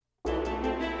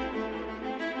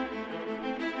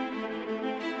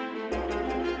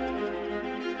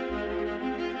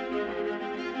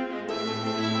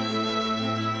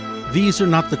These are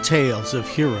not the tales of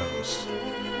heroes.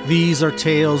 These are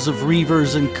tales of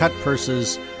reavers and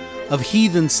cutpurses, of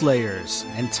heathen slayers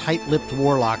and tight-lipped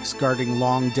warlocks guarding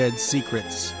long-dead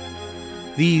secrets.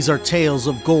 These are tales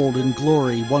of gold and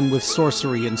glory won with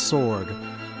sorcery and sword,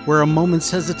 where a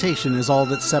moment's hesitation is all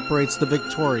that separates the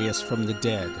victorious from the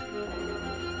dead.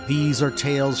 These are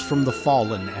tales from the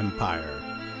fallen empire,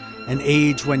 an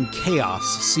age when chaos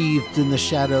seethed in the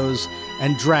shadows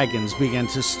and dragons began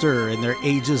to stir in their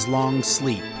ages-long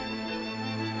sleep.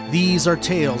 These are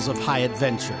tales of high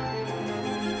adventure.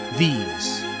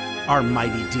 These are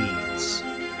Mighty Deeds.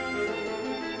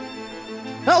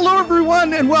 Hello,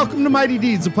 everyone, and welcome to Mighty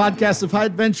Deeds, a podcast of high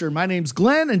adventure. My name's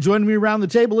Glenn, and joining me around the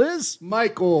table is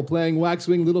Michael playing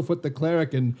Waxwing Littlefoot the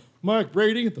Cleric, and Mark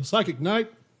Brady, the Psychic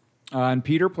Knight. And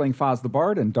Peter playing Foz the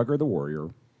Bard and Duggar the Warrior.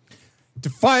 To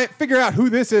figure out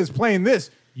who this is playing this,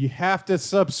 you have to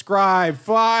subscribe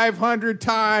 500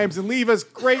 times and leave us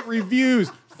great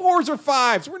reviews. 4s or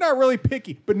 5s. We're not really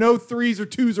picky, but no 3s or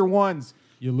 2s or 1s,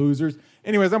 you losers.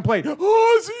 Anyways, I'm playing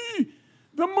Ozzy,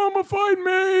 the Mummified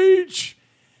Mage,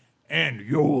 and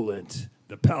Yolent,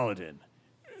 the Paladin,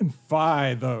 and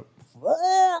Fi, the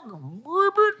Frog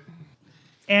Ribbit.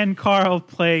 And Carl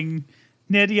playing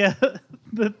Nydia,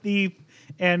 the Thief,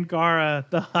 and Gara,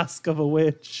 the Husk of a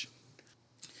Witch.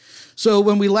 So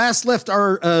when we last left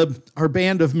our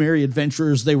band of merry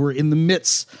adventurers, they were in the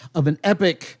midst of an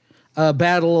epic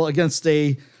battle against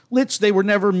a lich they were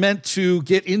never meant to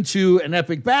get into, an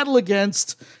epic battle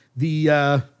against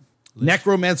the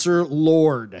Necromancer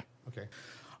Lord. Okay.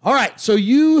 All right, so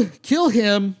you kill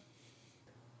him.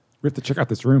 We have to check out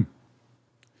this room.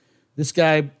 This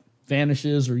guy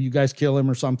vanishes, or you guys kill him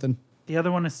or something. The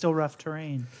other one is still rough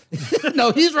terrain.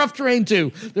 No, he's rough terrain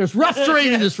too. There's rough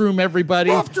terrain in this room, everybody.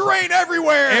 Rough terrain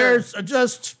everywhere.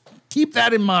 Just keep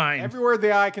that in mind. Everywhere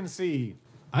the eye can see.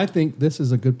 I think this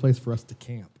is a good place for us to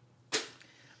camp.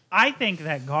 I think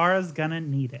that Gara's gonna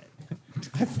need it.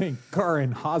 I think Gara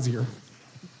and Hazi are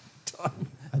done.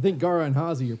 I think Gara and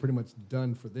Hazi are pretty much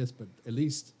done for this, but at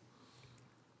least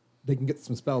they can get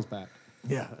some spells back.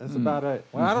 Yeah, that's about it.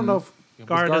 Well, I don't know if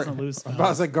Gara doesn't lose I'm about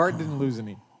to say Gara didn't lose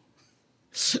any.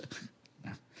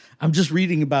 I'm just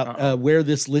reading about where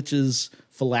this lich's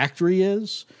phylactery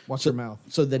is. Watch your mouth.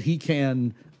 So that he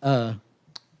can,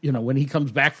 when he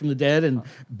comes back from the dead and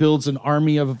builds an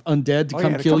army of undead to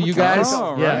come yeah, to kill come you kill guys. us.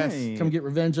 Oh, Yes. right. Come get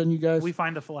revenge on you guys. We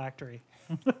find a phylactery.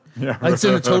 It's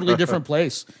in a totally different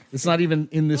place. It's not even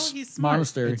in this he's smart.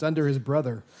 monastery. It's under his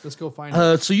brother. Let's go find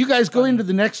him. So you guys go into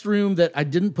the next room that I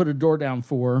didn't put a door down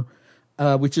for,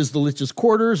 which is the lich's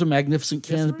quarters, a magnificent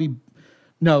canopy.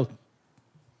 No.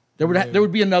 There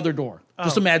would be another door.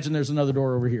 Just imagine there's another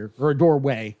door over here, or a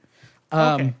doorway.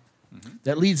 Okay.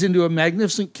 That leads into a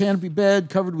magnificent canopy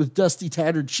bed covered with dusty,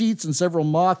 tattered sheets and several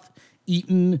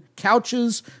moth-eaten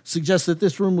couches. Suggests that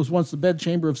this room was once the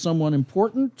bedchamber of someone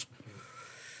important.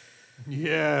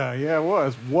 Yeah, it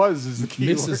was. Was is the key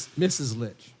word. Mrs.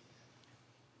 Lich.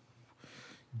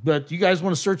 But you guys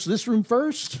want to search this room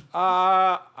first?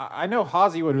 I know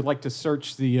Hazi would like to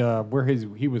search the where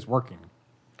he was working.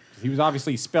 He was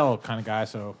obviously a spell kind of guy,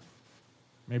 so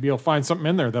maybe he'll find something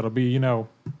in there that'll be,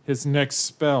 his next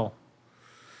spell.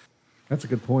 That's a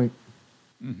good point.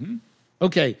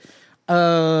 Okay.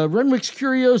 Renwick's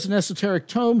curios and esoteric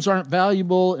tomes aren't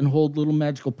valuable and hold little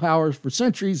magical powers. For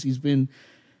centuries, he's been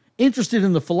interested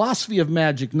in the philosophy of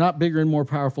magic, not bigger and more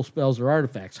powerful spells or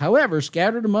artifacts. However,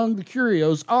 scattered among the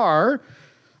curios are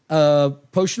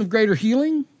Potion of Greater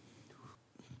Healing,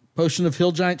 Potion of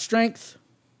Hill Giant Strength,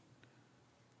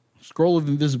 Scroll of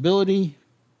Invisibility,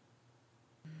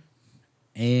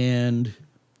 and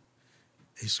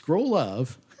a scroll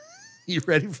of, you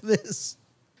ready for this?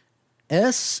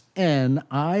 SNILLOC,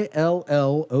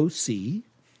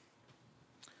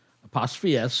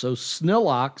 apostrophe S, so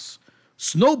Snillock's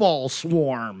Snowball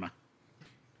Swarm.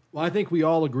 Well, I think we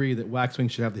all agree that Waxwing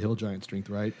should have the Hill Giant strength,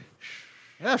 right?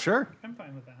 Yeah, sure. I'm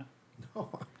fine with that. Oh,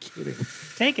 I'm kidding.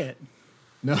 Take it.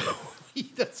 No.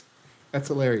 That's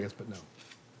hilarious, but no.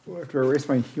 I have to erase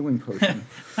my healing potion.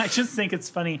 I just think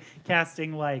it's funny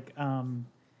casting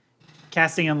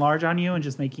enlarge on you and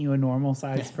just making you a normal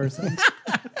sized person.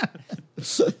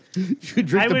 You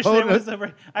drink the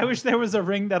potion. I wish there was a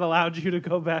ring that allowed you to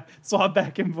go back, swap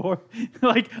back and forth.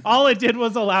 Like all it did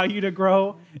was allow you to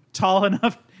grow tall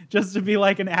enough just to be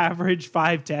like an average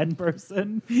 5'10"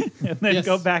 person, and then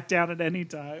go back down at any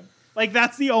time. Like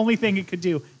that's the only thing it could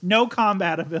do. No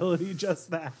combat ability, just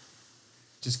that.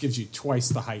 Just gives you twice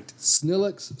the height.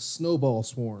 Snillock's Snowball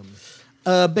Swarm.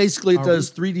 Basically, it does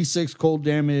 3d6 cold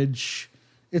damage.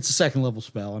 It's a second level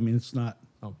spell. I mean, it's not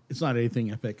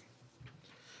anything epic.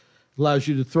 Allows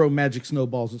you to throw magic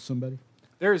snowballs at somebody.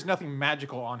 There is nothing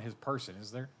magical on his person,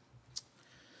 is there?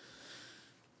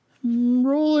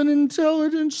 Roll an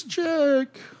intelligence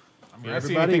check. I mean, For I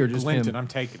see everybody anything or just glinted, him? I'm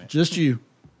taking it. Just you.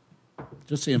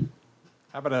 Just him.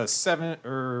 How about a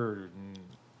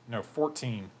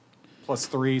 14 plus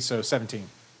 3, so 17.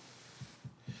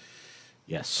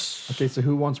 Yes. Okay, so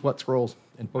who wants what scrolls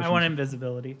and I potions? want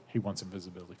invisibility. He wants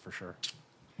invisibility for sure.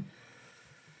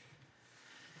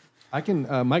 I can.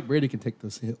 Mike Brady can take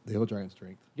the Hill Giant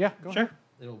strength. Yeah, go Sure. ahead.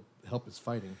 It'll help his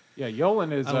fighting. Yeah,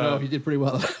 Yolan is. I don't know. He did pretty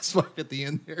well last fight at the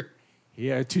end there.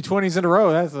 Yeah, 2 20s in a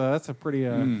row. That's a pretty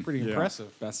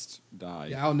impressive. Best die.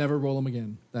 Yeah, I'll never roll him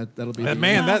again. That'll be. the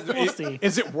Man, end. We'll see.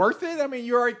 Is it worth it? I mean,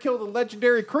 you already killed a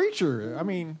legendary creature. I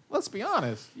mean, let's be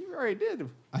honest. You already did.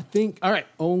 I think. All right.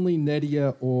 Only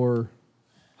Nedia or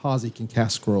Hazi can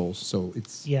cast scrolls. So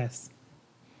it's. Yes.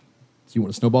 Do you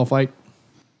want a snowball fight?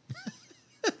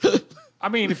 I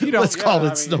mean, if you don't, Let's call I it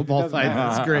mean, snowball doesn't fight.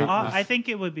 matter. That's great. I think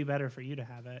it would be better for you to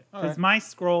have it because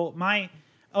right.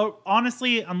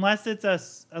 honestly, I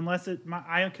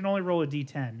can only roll a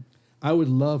d10. I would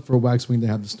love for Waxwing to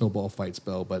have the snowball fight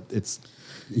spell, but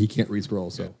he can't read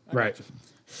scrolls. So Right.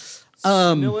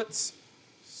 Snillit's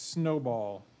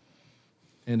snowball.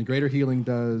 and the greater healing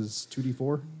does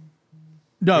 2d4.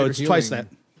 No, Greater it's twice that.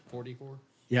 healing, 4d4.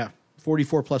 Yeah.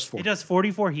 44 plus 4. It does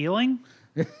 44 healing.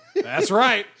 That's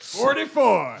right.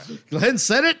 44. Go ahead and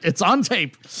set it. It's on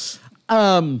tape.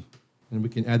 And we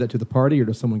can add that to the party, or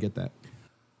does someone get that?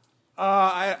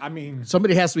 I mean,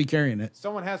 Somebody has to be carrying it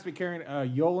someone has to be carrying.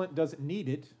 Yolan doesn't need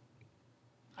it.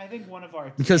 I think one of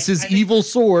our because his I think- evil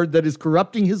sword that is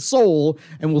corrupting his soul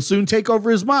and will soon take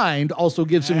over his mind also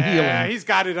gives him Yeah, healing. he's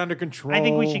got it under control. I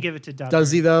think we should give it to Doug.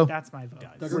 Does he, though? That's my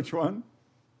vote. Which one?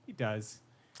 He does.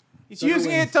 He's Duggar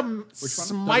using it wins. to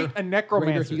smite Duggar? a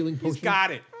necromancer. Greater healing He's potion? got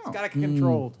it. He's got it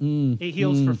controlled. It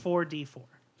heals for 4d4.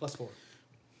 Plus 4.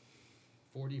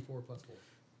 4d4 plus 4.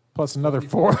 Plus another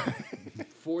 4.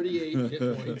 48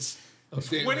 hit points.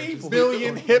 20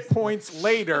 billion hit points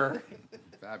later.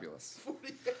 Fabulous.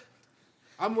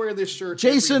 I'm wearing this shirt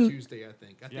Jason- every Tuesday, I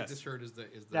think. I think Yes. this shirt is the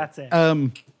That's it.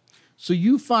 So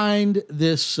you find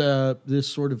this this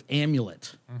sort of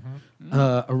amulet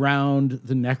around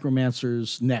the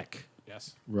necromancer's neck.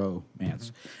 Yes.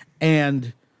 Romance.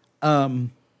 And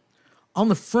on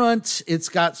the front, it's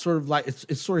got sort of like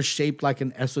it's sort of shaped like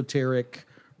an esoteric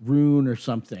rune or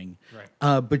something.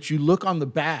 Right. But you look on the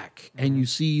back and you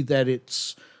see that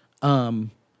it's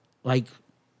like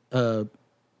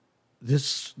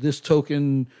this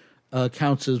token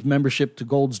counts as membership to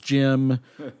Gold's Gym,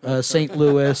 St.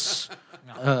 Louis,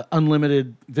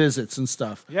 unlimited visits and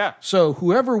stuff. Yeah. So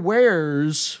whoever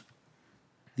wears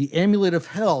the Amulet of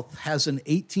Health has an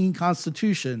 18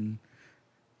 Constitution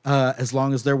as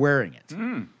long as they're wearing it.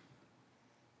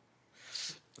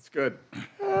 That's good.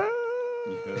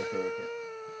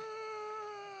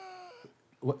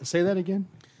 What, say that again?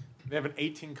 They have an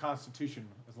 18 constitution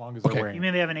as long as Okay. they're wearing You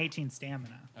mean they have an 18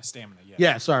 stamina? a stamina. Yeah.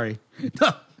 Yeah, sorry.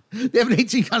 No, they have an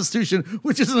 18 Constitution,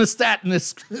 which isn't a stat in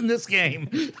this game.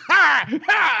 Ha!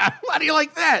 Ha! How do you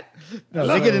like that? No,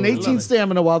 they get an 18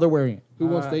 stamina while they're wearing it. Who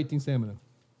wants the 18 stamina?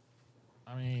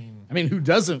 I mean, I mean, who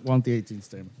doesn't want the 18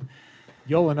 stamina?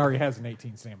 Yolan already has an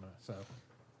 18 stamina, so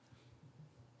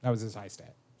that was his high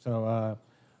stat. So,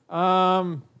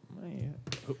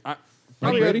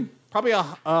 ready? Probably a.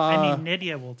 I mean,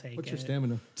 Nydia will take What's it. your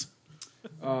stamina?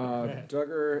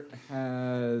 Duggar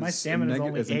has My stamina's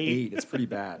only is an 8. 8. It's pretty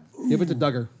bad. Give it to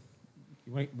Duggar.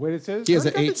 Wait, what it says? He has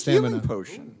an Got the 8 stamina. healing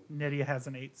potion. Nydia has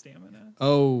an 8 stamina.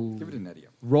 Oh. Give it to Nedia.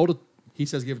 Roll to. He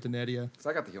says give it to Nedia. Because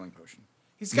I got the healing potion.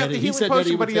 He's got Nettie- the he healing said potion,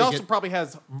 Nettie but would he take also it. probably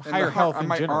has And higher the health in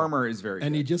my general. armor is very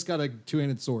And good. he just got a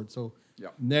two-handed sword. So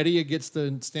Yep. Nedia gets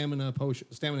the stamina potion,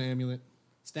 stamina amulet.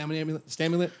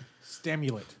 Stamulet.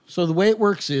 Stamulet. So the way it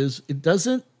works is it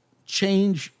doesn't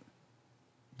change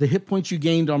the hit points you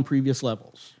gained on previous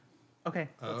levels. Okay.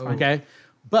 Oh. That's fine. Okay?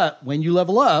 But when you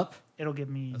level up, It'll give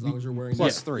me. As long as you're wearing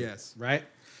Plus yes. 3. Yes. right?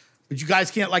 But you guys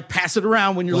can't like pass it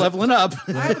around when you're leveling up.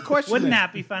 I have a question. Wouldn't then.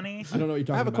 that be funny? I don't know what you're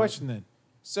talking I have a about. question then.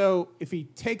 So if he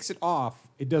takes it off,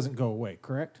 it doesn't go away,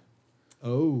 correct?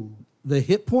 Oh. The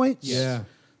hit points? Yeah.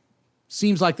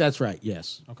 Seems like that's right,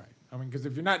 yes. Okay. I mean, because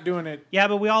if you're not doing it, Yeah,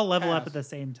 but we all level up Pass. at the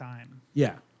same time.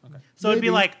 Yeah. So it'd be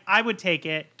Maybe. like I would take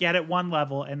it, get it one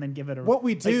level, and then give it a. what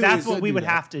we do like, that's is what we do would that.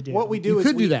 have to do. what we do You is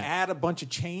could we do that. add a bunch of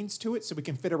chains to it so we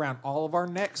can fit around all of our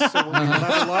necks. So when we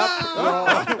level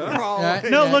up, we're all Yeah.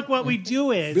 No, look, what we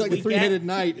do is Be like a we three-headed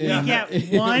knight. we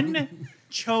get one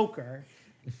choker,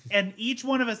 and each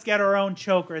one of us get our own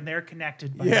choker, and they're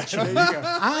connected by Yeah, each there other. you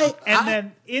go. And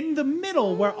then in the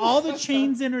middle, where all the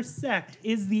chains intersect,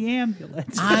 is the amulet.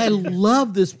 I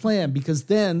love this plan because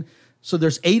then, so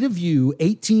there's 8 of you,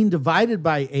 18 divided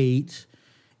by 8.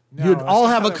 You'd that's all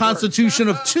not have how a that constitution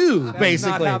of 2,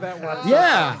 basically. Not how that works.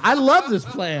 Yeah, I love this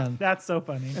plan. That's so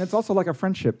funny. And it's also like a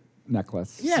friendship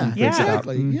necklace. Yeah, Yeah.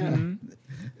 exactly. Yeah.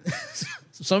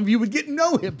 Some of you would get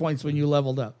no hit points when you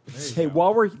leveled up. Hey,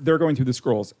 while they're going through the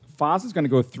scrolls, Foz is going to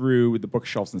go through the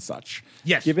bookshelves and such.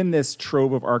 Yes. Given this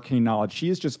trove of arcane knowledge, she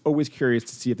is just always curious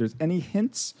to see if there's any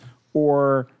hints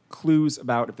or clues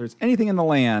about if there's anything in the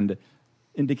land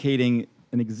indicating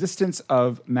an existence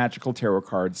of magical tarot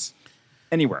cards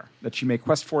anywhere that she may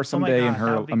quest for someday in God, that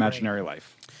her would be imaginary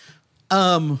life.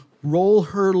 Roll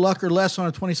her luck or less on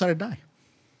a 20-sided die.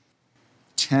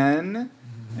 10,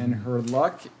 and her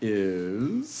luck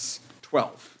is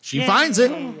 12. She finds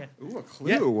it. Ooh, a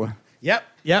clue.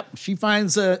 Yep. She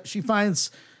finds a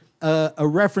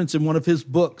reference in one of his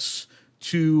books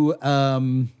to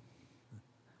I'll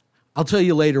tell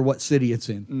you later what city it's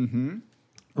in.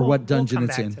 Or what dungeon we'll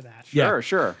it's come in. back to that. Yeah.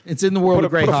 Sure. It's in the world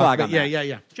of Put a Greyhawk. flag but on yeah, that.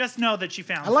 yeah. Just know that she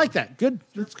found I like that. Good.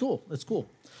 That's cool.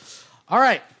 All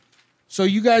right. So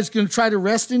you guys gonna try to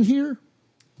rest in here?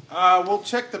 We'll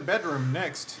check the bedroom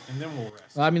next, and then we'll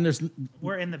rest. I mean, there's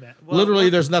We're in the bed. Well, literally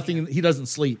there's nothing. He doesn't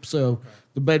sleep, so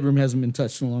the bedroom hasn't been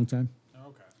touched in a long time.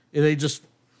 Okay. They just,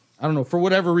 I don't know, for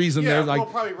whatever reason, Yeah, they're like,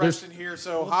 we'll probably rest in here.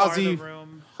 So We'll bar the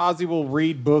Hazi room. will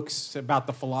read books about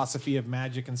the philosophy of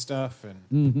magic and stuff,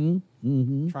 and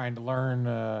trying to learn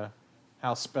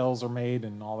how spells are made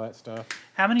and all that stuff.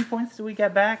 How many points do we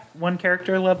get back? 1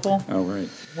 character level? Oh, right.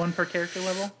 1 per character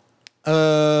level?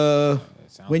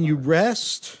 Sounds when you about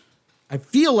rest, I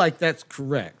feel like that's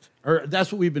correct, or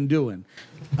that's what we've been doing.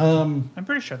 I'm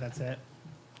pretty sure that's it.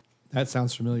 That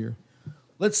sounds familiar.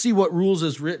 Let's see what rules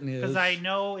as written is. Because I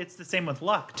know it's the same with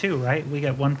luck too, right? We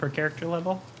get 1 per character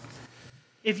level.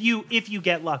 If you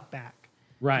get luck back,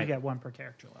 Right. you get 1 per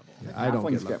character level. I don't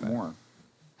Halflings get get more.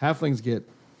 Halflings get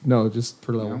no, just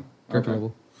per level, No? character Okay.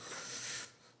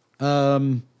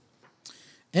 level.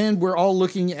 And we're all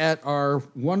looking at our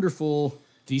wonderful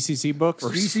DCC books.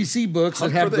 DCC books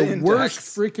that Hunt have for the the index. worst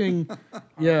freaking.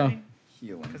 Yeah.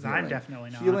 Healing. Because I'm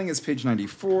definitely not. Healing is page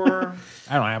 94.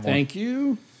 I don't have one. Thank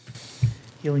you.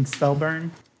 Healing spell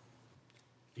burn.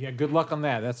 Yeah, good luck on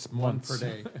that. That's one per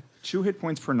day. 2 hit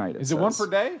points per night. Is it one per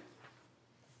day?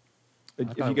 If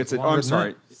thought you it get was to, oh, longer I'm than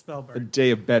sorry. Spell A burn.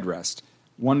 day of bed rest.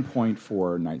 1 point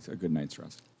for a good night's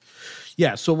rest.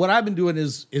 Yeah. So what I've been doing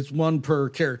is it's 1 per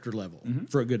character level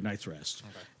for a good night's rest,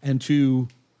 and 2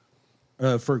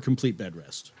 for a complete bed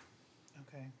rest.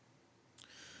 Okay.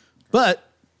 But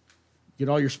get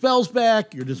all your spells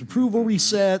back, your disapproval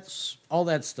resets, all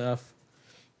that stuff.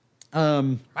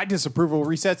 My disapproval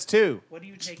resets too. What are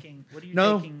you taking? What are you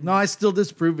No, taking? I still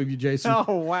disapprove of you, Jason. Oh What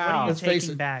are wow! you Let's face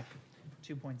taking it. back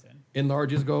 2 points in?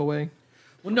 Enlarges go away.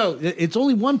 Well, no, it's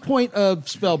only 1 point of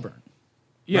spell burn.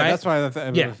 Yeah, right? that's why I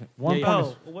thought. Yeah. One Yeah, point Oh,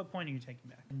 is well, what point are you taking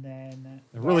back? And then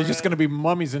they're really just going to be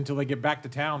mummies until they get back to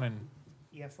town and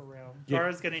Yeah, for real. Get-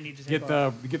 Dara's gonna need to take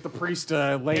get the priest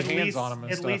to lay at hands least, on them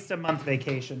and at stuff. least a month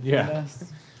vacation. Yeah. For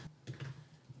this.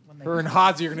 When they- Her and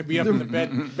Hazi are going to be up in the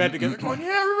bed together, going,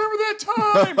 "Yeah, remember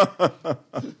that time?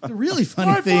 The really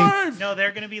funny High thing. five!" No,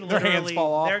 they're gonna be Their hands literally.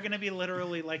 fall off. They're gonna be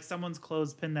literally like someone's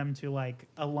clothespin them to like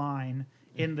a line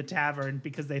in the tavern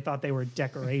because they thought they were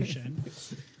decoration.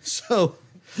 So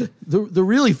the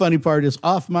really funny part is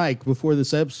off mic before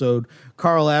this episode,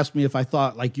 Carl asked me if I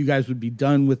thought like you guys would be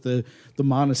done with the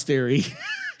monastery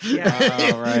Yeah.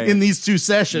 Oh, right. in these 2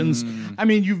 sessions. I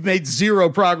mean, you've made 0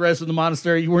 progress in the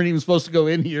monastery. You weren't even supposed to go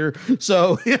in here.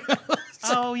 So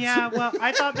Oh yeah. Well,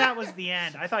 I thought that was the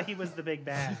end. I thought he was the big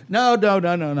bad. no.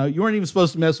 You weren't even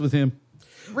supposed to mess with him.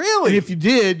 Really? And if you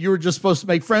did, you were just supposed to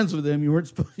make friends with him. You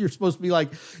weren't. You're supposed to be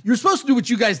like. You're supposed to do what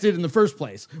you guys did in the first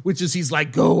place, which is he's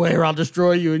like, "Go away, or I'll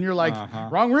destroy you," and you're like,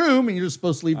 "Wrong room," and you're just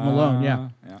supposed to leave him alone. Yeah,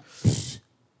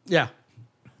 yeah.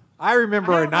 I I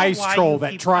remember don't a know nice why troll you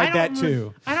that keep- tried I that don't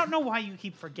too. I don't know why you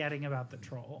keep forgetting about the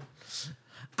troll.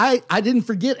 I didn't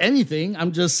forget anything.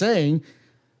 I'm just saying.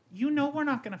 You know we're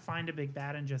not gonna find a big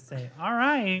bad and just say, "All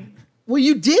right." Well,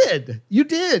 you did. You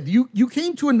did. You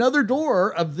came to another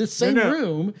door of this same No.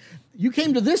 room. You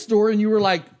came to this door and you were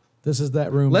like, This is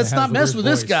that room. "Let's that has not the mess weird with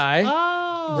this voice. guy."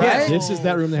 Oh, Right? This is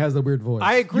that room that has the weird voice.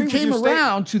 I agree You with came your statement.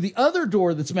 around to the other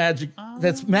door that's magic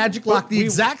locked the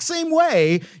exact same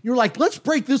way. You're like, let's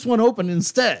break this one open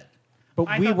instead. But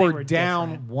I we thought they were were down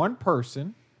different. one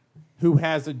person who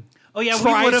has a Oh yeah, we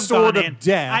would have tri-sword gone of in.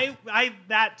 death. I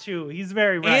that too. He's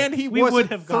very right. and he we wasn't would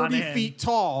have gone 30 in. feet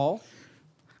tall.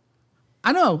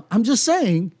 I know. I'm just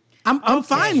saying. I'm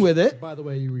fine with it. By the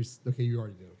way, you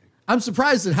already did. Okay. I'm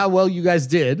surprised at how well you guys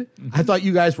did. I thought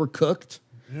you guys were cooked.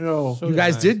 No. You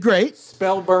guys did great.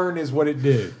 Spell burn is what it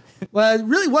did. Well, it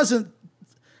really wasn't.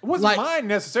 It wasn't Like- mine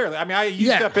necessarily. I mean, I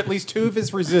used up at least 2 of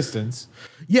his resistance.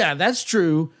 Yeah, that's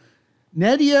true.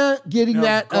 Nedia getting No,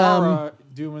 that. Gara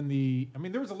doing the. I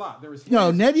mean, there was a lot. There was his,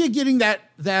 No, Nedia getting that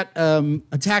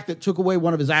attack that took away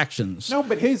one of his actions. No,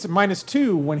 but his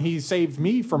 -2 when he saved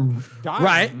me from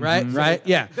dying. Right.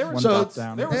 Yeah. There was, So dot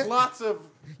down. there was lots of.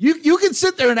 you can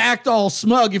sit there and act all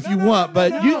smug if you want,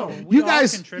 but no. you all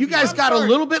guys contribute. got a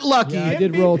little bit lucky. Yeah, I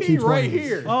did roll MVP 2 right 20s.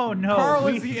 here. Oh, no. Carl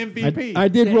We- is the MVP. I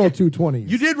did roll 2 20s.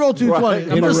 You did roll 220.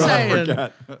 Right. I'm In a just row. saying.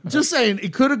 Just saying,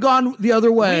 it could have gone the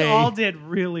other way. We all did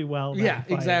really well. that Yeah,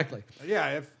 fight. exactly.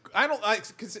 Yeah, if I don't like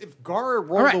because if Gara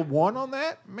rolled right. a 1 on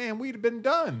that, man, we'd have been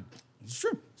done. It's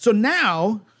true. So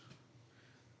now,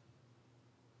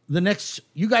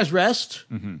 you guys rest,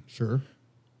 Sure.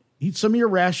 eat some of your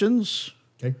rations,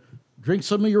 Okay. drink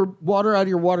some of your water out of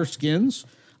your water skins.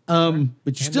 But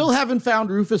you still haven't found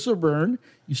Rufus or Byrne.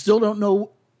 You still don't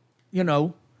know,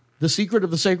 the secret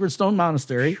of the Sacred Stone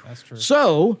Monastery. That's true.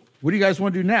 So, what do you guys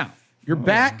want to do now? You're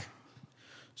back.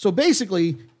 So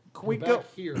basically, Can we go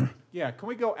here? Yeah, can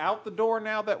we go out the door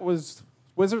now that was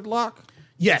Wizard Lock?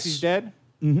 yes, He's dead?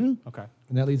 Mm-hmm. Okay.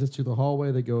 And that leads us to the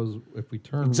hallway that goes, if we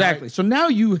turn exactly. right. So now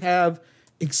you have,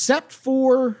 except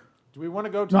for, Do we want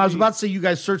to go to no, I was the- about to say you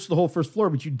guys searched the whole first floor,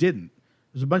 but you didn't.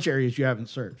 There's a bunch of areas you haven't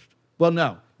searched. Well,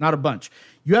 no, not a bunch.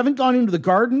 You haven't gone into the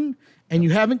garden, and you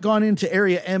haven't gone into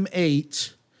area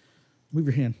M8. Move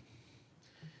your hand.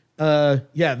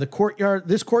 Yeah, the courtyard,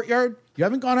 this courtyard, you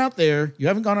haven't gone out there. You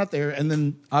haven't gone out there. And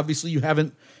then obviously you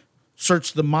haven't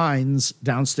searched the mines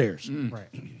downstairs. Right.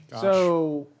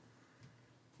 So,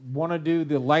 want to do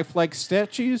the lifelike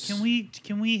statues?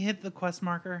 Can we hit the quest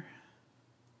marker?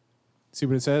 See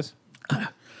what it says?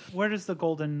 Where does the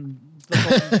golden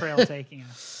trail taking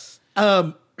us?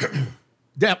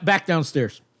 Back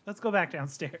downstairs. Let's go back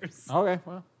downstairs. Okay,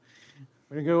 well.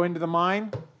 We're going to go into the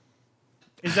mine.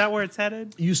 Is that where it's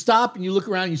headed? You stop and you look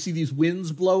around, you see these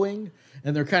winds blowing,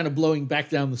 and they're kind of blowing back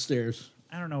down the stairs.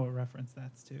 I don't know what reference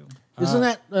that's to. Isn't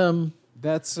that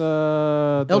That's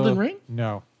Elden Ring?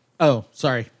 No. Oh,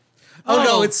 sorry. Oh,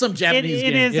 no, it's some Japanese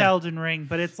It game. is Yeah. Elden Ring,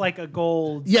 but it's like a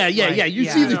gold. Yeah. like- You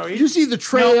see the No, you see the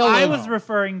trail. No, I of- was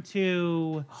referring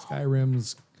to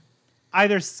Skyrim's.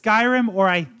 either Skyrim or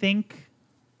I think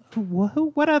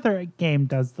what other game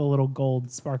does the little gold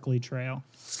sparkly trail?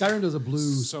 Skyrim does a blue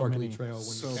So sparkly many. trail when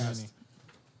So you cast.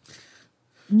 many.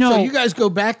 No, So you guys go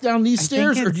back down these I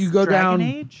stairs, think or do you it's go Dragon down?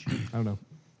 Age? I don't know.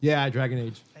 Yeah, Dragon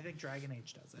Age. I think Dragon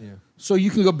Age does it. Yeah. So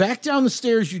you can go back down the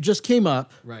stairs you just came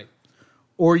up, Right.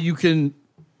 or you can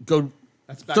go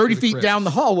That's back 30 to the feet crypts. down the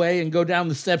hallway and go down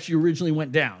the steps you originally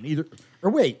went down. Either or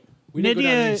wait, We didn't go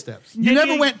down Nydia- any steps. you Nydia-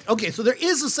 never went. Okay, so there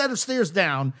is a set of stairs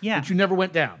down, Yeah. but you never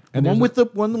went down. And The one there's with the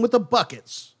one with the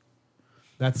buckets,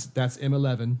 That's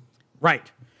M11. right?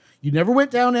 You never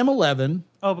went down M11.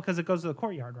 Oh, because it goes to the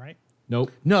courtyard, right?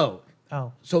 Nope. No.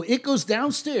 Oh, So it goes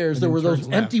downstairs. And There then were those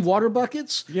turns empty left. water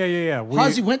buckets. Yeah.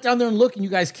 Hazi went down there and looked, and you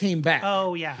guys came back.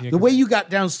 oh yeah. The way you got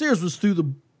downstairs was through the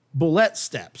bullet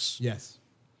steps. Yes.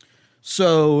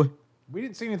 So We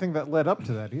didn't see anything that led up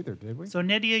to that either, did we? So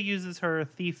Nydia uses her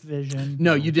thief vision.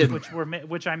 no, you didn't.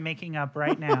 which I'm making up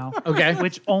right now. Okay.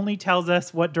 Which only tells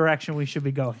us what direction we should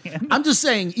be going in. I'm just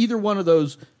saying either one of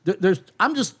those.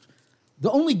 The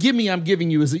only gimme I'm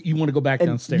giving you is that you want to go back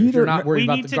downstairs. neither- You're not worried We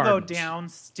about need the to gardens. go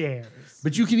downstairs.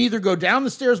 But you can either go down the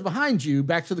stairs behind you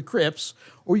back to the crypts,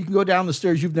 or you can go down the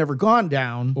stairs you've never gone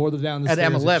down. Or down the At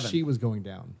stairs that M11. she was going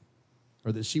down.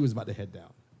 Or that she was about to head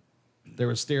down. There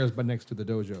were stairs but next to the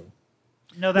dojo.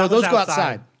 No, that No, was those go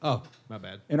outside. Oh, my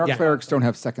bad. And our Yeah. clerics don't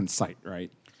have second sight,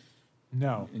 right?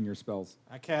 No. In your spells.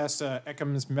 I cast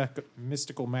Ekham's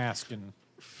Mystical Mask and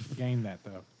gained that,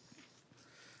 though.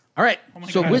 All right. Oh my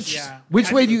So gosh, which yeah.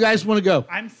 which way do you guys want to go?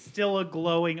 I'm still a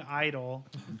glowing idol.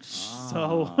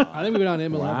 So I think we go down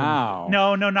M11. Wow.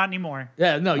 no, not anymore.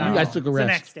 Yeah, no, you guys took a It's the rest.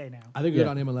 next day now. I think we Yeah.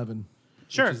 go down M11.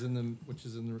 Sure. Which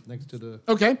is in the next to the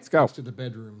Okay. Let's go. next to the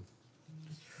bedroom.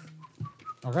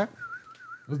 Okay.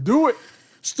 Let's do it.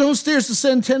 Stone stairs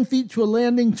descend 10 feet to a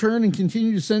landing turn and continue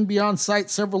to descend beyond sight.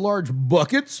 Several large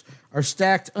buckets are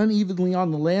stacked unevenly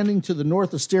on the landing. To the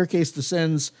north, a staircase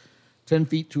descends 10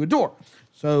 feet to a door.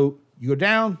 So you go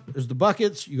down, there's the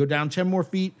buckets, you go down 10 more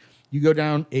feet, you go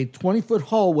down a 20-foot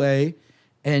hallway,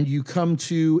 and you come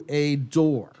to a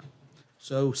door.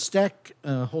 So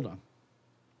hold on.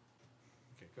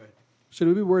 Should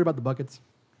we be worried about the buckets?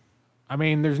 I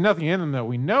mean, there's nothing in them that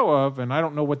we know of, and I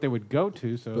don't know what they would go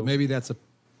to, so... But maybe that's a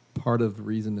part of the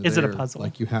reason. Is it a there. puzzle?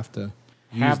 Like you have to.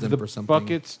 use Have them the for something.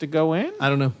 buckets to go in? I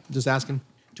don't know. Just asking.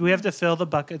 Do we have to fill the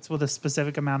buckets with a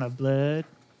specific amount of blood?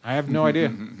 I have no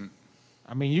idea.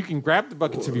 I mean, you can grab the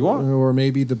buckets if you want. Or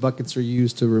maybe the buckets are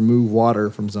used to remove water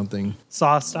from something.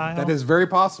 Saw style? That is very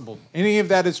possible. Any of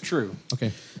that is true,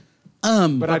 Okay.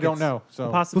 but I don't know.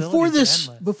 So Possibilities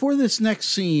are endless. Before this next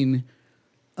scene,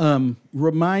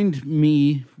 remind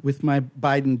me with my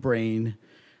Biden brain,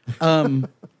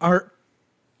 are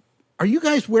you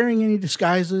guys wearing any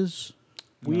disguises?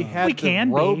 we had We the can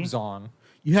be. robes on.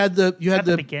 You had the At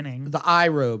the beginning. the eye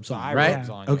robes on, eye right? robes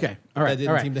on, yeah. Okay, all right. That didn't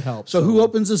all right. seem to help, So, so- who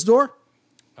opens this door?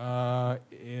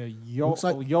 Looks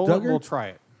like Yola Duggar? will try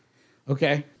it.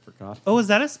 Okay. Forgot. Oh, is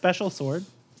that a special sword?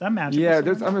 Is that magic? Yeah,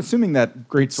 I'm assuming that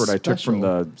great sword I took from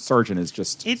Special. the sergeant is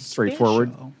just It's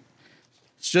straightforward. special.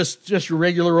 It's just your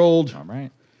regular old. All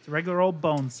right. It's a regular old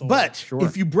bone sword. But Sure.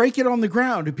 if you break it on the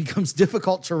ground, it becomes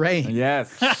difficult terrain.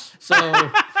 Yes. So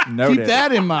Noted. keep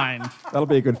that in mind. That'll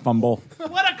be a good fumble.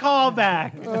 what a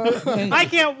callback! I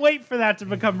can't wait for that to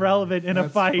become relevant in a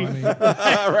fight. You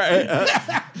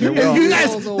guys,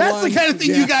 that's the kind of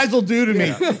thing you guys will do to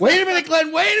me. Wait a minute,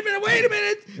 Glenn. Wait a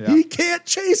minute. Yeah. He can't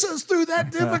chase us through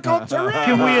that difficult terrain.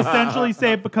 Can we essentially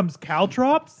say it becomes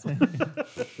caltrops?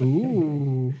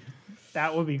 Ooh.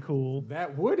 That would be cool.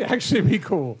 That would actually be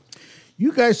cool.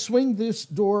 You guys swing this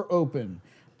door open.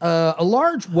 A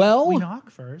large well We knock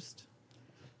first.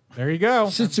 There you go.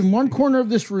 sits in one corner of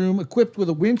this room, equipped with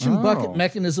a winch and Oh. bucket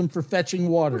mechanism for fetching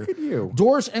water. Look at you.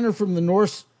 Doors enter from the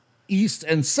north, east,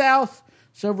 and south.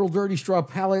 Several dirty straw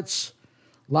pallets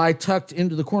lie tucked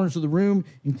into the corners of the room,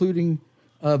 including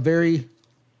a very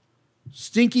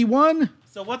stinky one.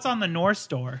 So what's on the Norse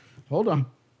door? Hold on.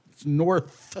 It's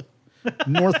north.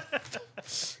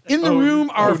 In the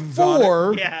room are Odin's on it.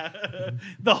 four. Yeah,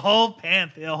 the whole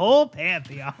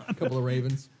pantheon. A couple of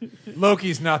ravens.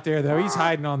 Loki's not there, though. He's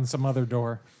hiding on some other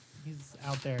door. He's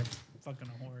out there fucking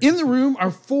a horse. In the room are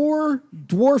four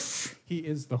dwarf-ish He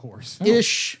is the horse. Oh,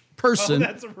 person.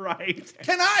 that's right.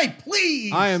 Can I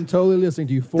please? I am totally listening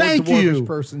to you. Four Thank dwarfish you.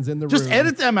 persons in the Just room.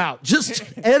 edit them out. Just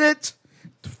edit.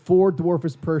 Four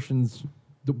dwarfish persons.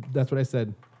 That's what I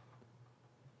said.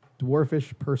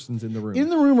 Dwarfish persons in the room. In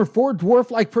the room are four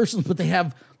dwarf-like persons, but they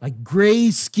have like gray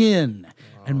skin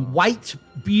and white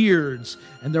beards,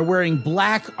 and they're wearing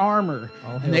black armor.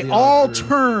 And hail they the all Arthur.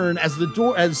 turn as the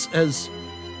door as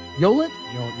Yolant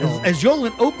as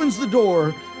Yolant opens the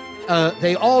door.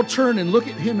 They all turn and look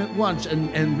at him at once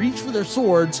and reach for their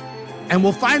swords, and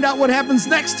we'll find out what happens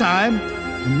next time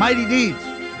in Mighty Deeds.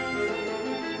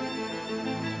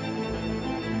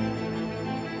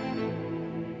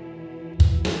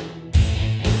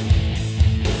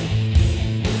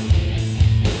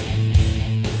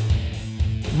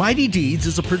 Mighty Deeds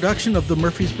is a production of the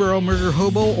Murfreesboro Murder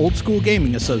Hobo Old School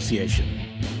Gaming Association.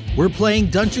 We're playing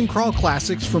dungeon crawl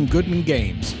classics from Goodman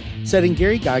Games, set in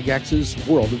Gary Gygax's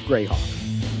World of Greyhawk.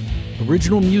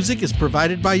 Original music is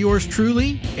provided by yours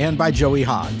truly and by Joey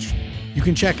Hodge. You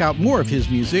can check out more of his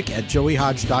music at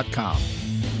joeyhodge.com.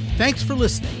 Thanks for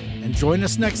listening, and join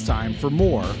us next time for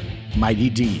more Mighty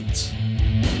Deeds.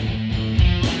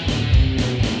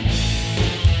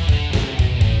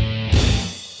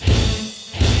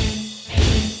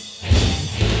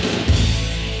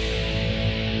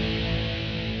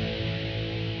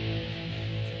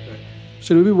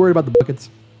 Should we be worried about the buckets?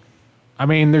 I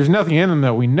mean, there's nothing in them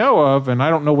that we know of, and I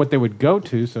don't know what they would go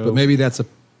to. So But maybe that's a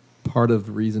part of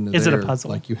the reason. That Is it a they're, puzzle?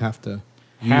 Like you have to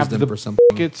use have them the for something.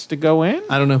 buckets to go in.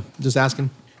 I don't know. Just asking.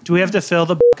 Do we have to fill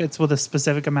the buckets with a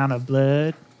specific amount of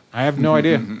blood? I have no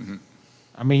idea.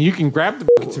 I mean, you can grab the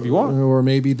buckets if you want. Or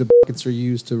maybe the buckets are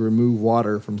used to remove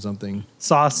water from something.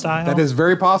 Saw style? That is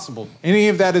very possible. Any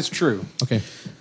of that is true, Okay.